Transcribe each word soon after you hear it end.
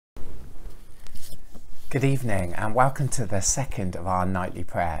Good evening and welcome to the second of our nightly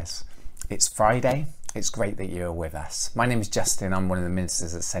prayers. It's Friday. It's great that you're with us. My name is Justin. I'm one of the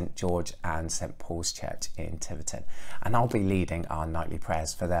ministers at St George and St Paul's Church in Tiverton, and I'll be leading our nightly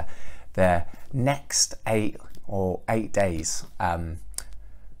prayers for the next 8 days.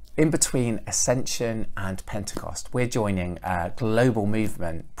 In between Ascension and Pentecost, we're joining a global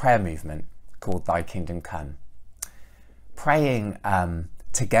prayer movement called Thy Kingdom Come. Praying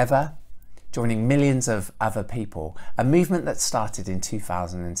together, joining millions of other people, a movement that started in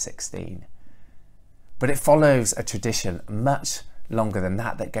 2016. But it follows a tradition much longer than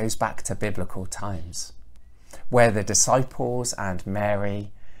that goes back to biblical times, where the disciples and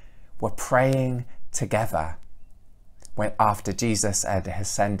Mary were praying together after Jesus had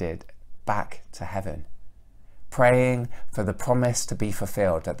ascended back to heaven, praying for the promise to be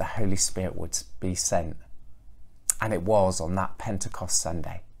fulfilled that the Holy Spirit would be sent. And it was on that Pentecost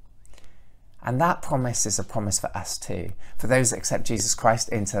Sunday. And that promise is a promise for us too. For those that accept Jesus Christ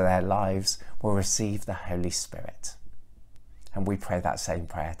into their lives will receive the Holy Spirit. And we pray that same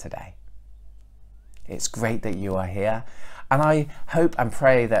prayer today. It's great that you are here. And I hope and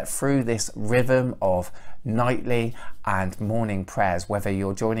pray that through this rhythm of nightly and morning prayers, whether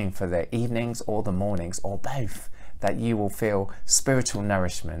you're joining for the evenings or the mornings or both, that you will feel spiritual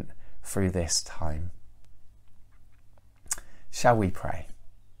nourishment through this time. Shall we pray?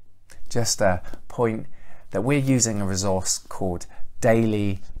 Just a point that we're using a resource called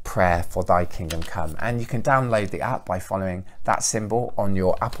Daily Prayer for Thy Kingdom Come, and you can download the app by following that symbol on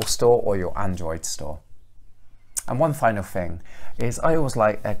your Apple Store or your Android store. And one final thing is I always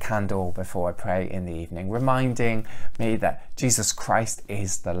light a candle before I pray in the evening, reminding me that Jesus Christ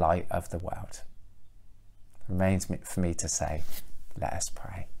is the light of the world. It remains for me to say, let us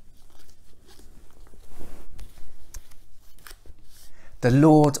pray. The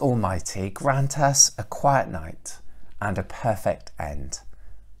Lord Almighty grant us a quiet night and a perfect end.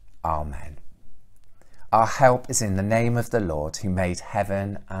 Amen. Our help is in the name of the Lord who made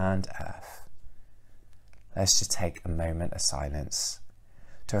heaven and earth. Let's just take a moment of silence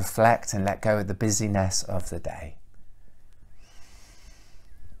to reflect and let go of the busyness of the day.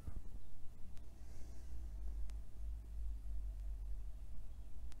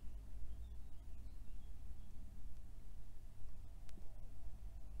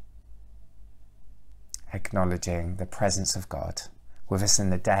 Acknowledging the presence of God with us in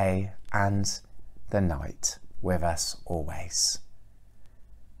the day and the night, with us always.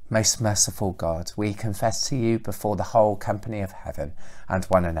 Most merciful God, we confess to you before the whole company of heaven and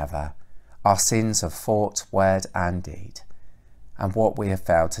one another our sins of thought, word and deed, and what we have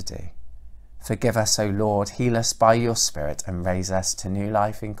failed to do. Forgive us, O Lord, heal us by your Spirit and raise us to new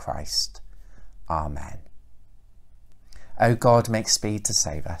life in Christ. Amen. O God, make speed to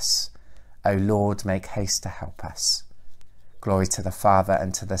save us. O Lord, make haste to help us. Glory to the Father,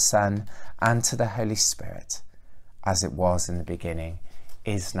 and to the Son, and to the Holy Spirit, as it was in the beginning,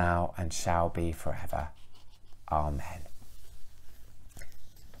 is now, and shall be forever. Amen.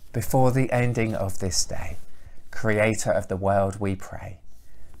 Before the ending of this day, Creator of the world, we pray,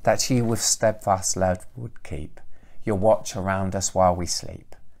 that you with steadfast love would keep your watch around us while we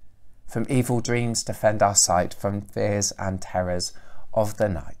sleep. From evil dreams defend our sight, from fears and terrors of the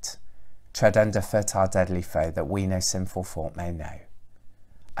night. Tread underfoot our deadly foe, that we no sinful thought may know.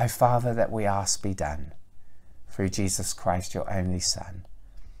 O Father, that we ask be done, through Jesus Christ, your only Son,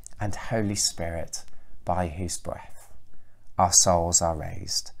 and Holy Spirit, by whose breath our souls are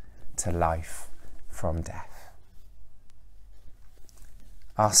raised to life from death.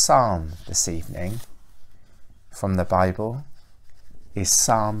 Our psalm this evening from the Bible is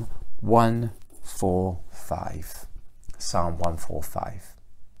Psalm 145. Psalm 145.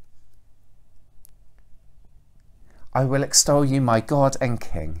 I will extol you, my God and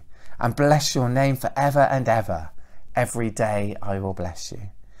King, and bless your name forever and ever. Every day I will bless you,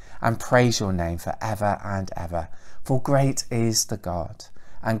 and praise your name forever and ever. For great is the God,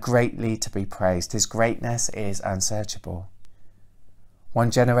 and greatly to be praised. His greatness is unsearchable.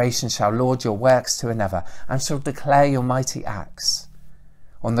 One generation shall laud your works to another, and shall declare your mighty acts.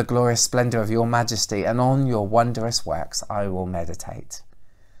 On the glorious splendour of your majesty, and on your wondrous works I will meditate.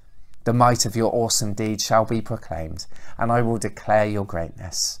 The might of your awesome deeds shall be proclaimed, and I will declare your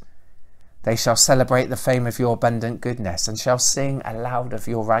greatness. They shall celebrate the fame of your abundant goodness, and shall sing aloud of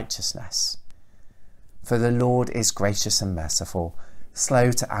your righteousness. For the Lord is gracious and merciful,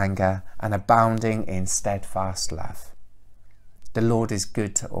 slow to anger, and abounding in steadfast love. The Lord is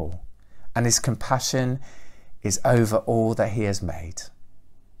good to all, and his compassion is over all that he has made.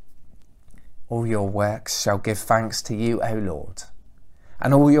 All your works shall give thanks to you, O Lord,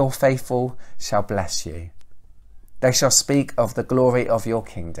 and all your faithful shall bless you. They shall speak of the glory of your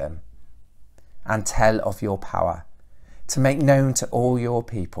kingdom and tell of your power, to make known to all your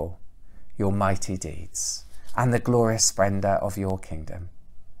people your mighty deeds and the glorious splendour of your kingdom.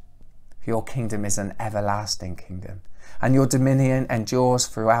 Your kingdom is an everlasting kingdom, and your dominion endures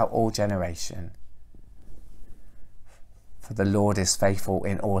throughout all generation. For the Lord is faithful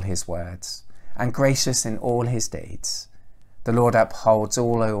in all his words, and gracious in all his deeds. The Lord upholds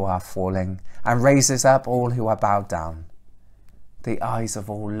all who are falling, and raises up all who are bowed down. The eyes of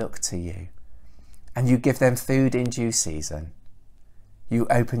all look to you, and you give them food in due season. You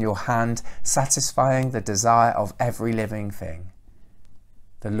open your hand, satisfying the desire of every living thing.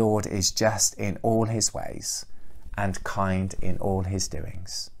 The Lord is just in all his ways, and kind in all his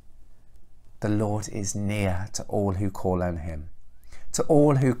doings. The Lord is near to all who call on him, to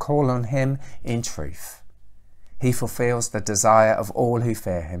all who call on him in truth. He fulfills the desire of all who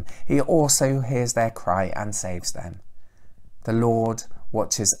fear him. He also hears their cry and saves them. The Lord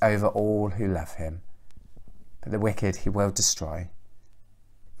watches over all who love him, but the wicked he will destroy.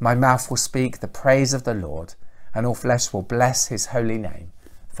 My mouth will speak the praise of the Lord, and all flesh will bless his holy name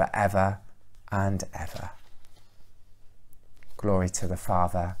forever and ever. Glory to the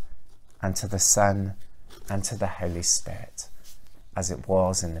Father, and to the Son, and to the Holy Spirit, as it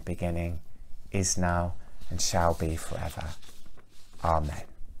was in the beginning, is now, and shall be forever. Amen.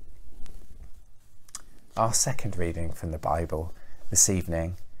 Our second reading from the Bible this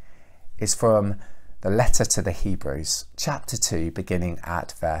evening is from the letter to the Hebrews, chapter 2, beginning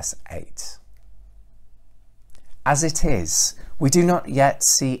at verse 8. As it is, we do not yet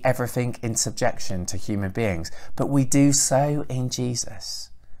see everything in subjection to human beings, but we do so in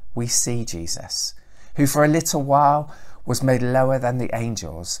Jesus. We see Jesus, who for a little while was made lower than the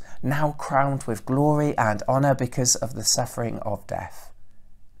angels, now crowned with glory and honour because of the suffering of death,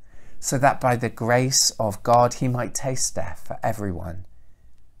 so that by the grace of God he might taste death for everyone.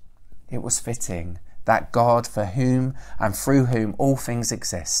 It was fitting that God, for whom and through whom all things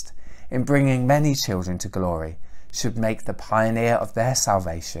exist, in bringing many children to glory, should make the pioneer of their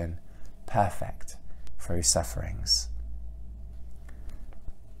salvation perfect through sufferings.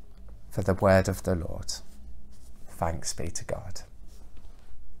 For the word of the Lord. Thanks be to God.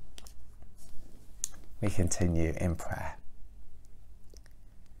 We continue in prayer.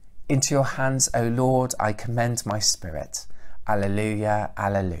 Into your hands, O Lord, I commend my spirit. Alleluia,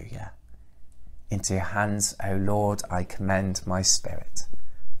 alleluia. Into your hands, O Lord, I commend my spirit.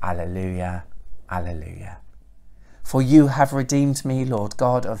 Alleluia, alleluia. For you have redeemed me, Lord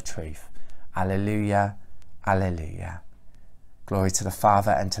God of truth. Alleluia, alleluia. Glory to the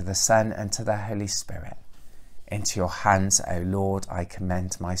Father, and to the Son, and to the Holy Spirit. Into your hands, O Lord, I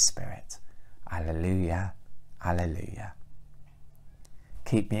commend my spirit. Alleluia, alleluia.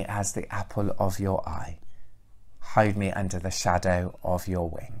 Keep me as the apple of your eye. Hide me under the shadow of your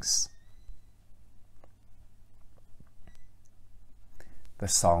wings. The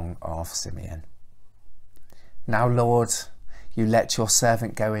Song of Simeon. Now, Lord, you let your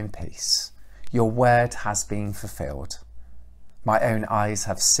servant go in peace. Your word has been fulfilled. My own eyes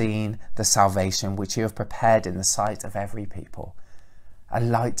have seen the salvation which you have prepared in the sight of every people, a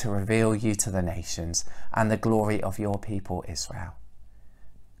light to reveal you to the nations and the glory of your people Israel.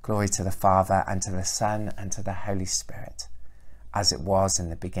 Glory to the Father, and to the Son, and to the Holy Spirit, as it was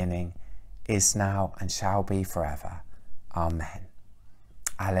in the beginning, is now, and shall be forever. Amen.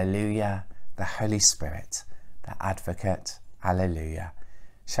 Alleluia. The Holy Spirit, the Advocate, alleluia,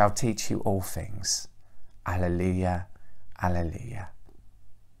 shall teach you all things. Alleluia. Alleluia.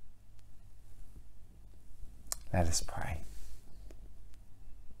 Let us pray.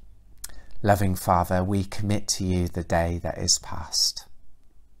 Loving Father, we commit to you the day that is past.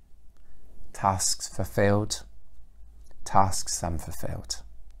 Tasks fulfilled, tasks unfulfilled.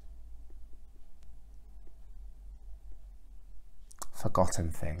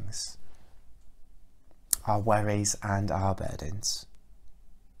 Forgotten things, our worries and our burdens.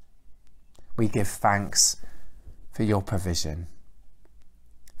 We give thanks for your provision,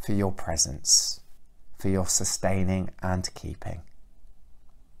 for your presence, for your sustaining and keeping.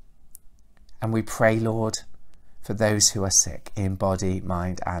 And we pray, Lord, for those who are sick in body,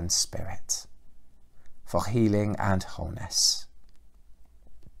 mind and spirit, for healing and wholeness.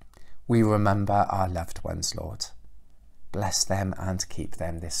 We remember our loved ones, Lord. Bless them and keep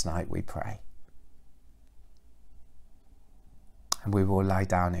them this night, we pray. And we will lie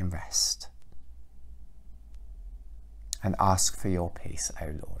down in rest and ask for your peace, O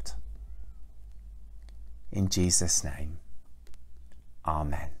Lord. In Jesus' name,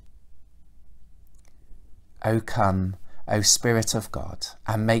 Amen. O come, O Spirit of God,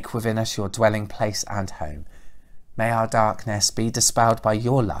 and make within us your dwelling place and home. May our darkness be dispelled by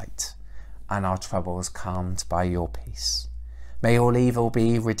your light, and our troubles calmed by your peace. May all evil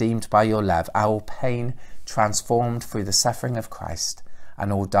be redeemed by your love, all pain transformed through the suffering of Christ,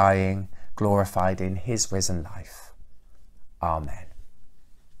 and all dying glorified in his risen life. Amen.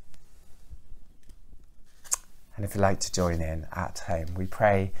 And if you'd like to join in at home, we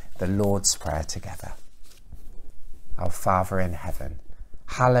pray the Lord's Prayer together. Our Father in heaven,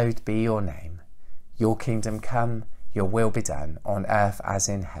 hallowed be your name. Your kingdom come, your will be done, on earth as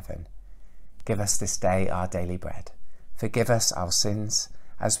in heaven. Give us this day our daily bread. Forgive us our sins,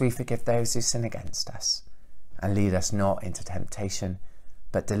 as we forgive those who sin against us. And lead us not into temptation,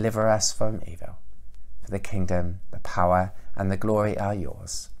 but deliver us from evil. For the kingdom, the power, and the glory are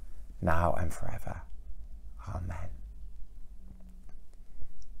yours, now and forever. Amen.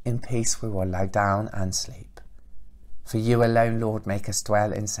 In peace we will lie down and sleep. For you alone, Lord, make us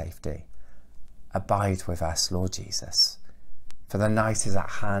dwell in safety. Abide with us, Lord Jesus. For the night is at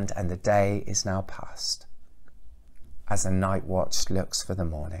hand and the day is now past. As the night watch looks for the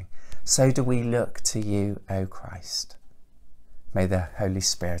morning, so do we look to you, O Christ. May the Holy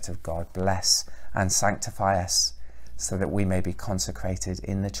Spirit of God bless and sanctify us, so that we may be consecrated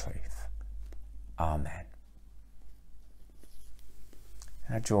in the truth. Amen.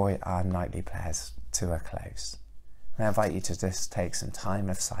 Now draw our nightly prayers to a close. I invite you to just take some time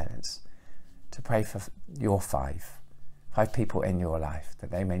of silence to pray for your five people in your life,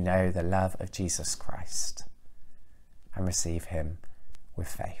 that they may know the love of Jesus Christ and receive him with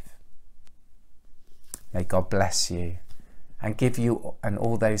faith. May God bless you and give you and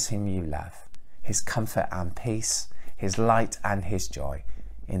all those whom you love his comfort and peace, his light and his joy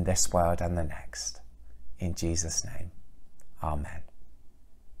in this world and the next. In Jesus' name, amen.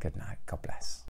 Good night. God bless.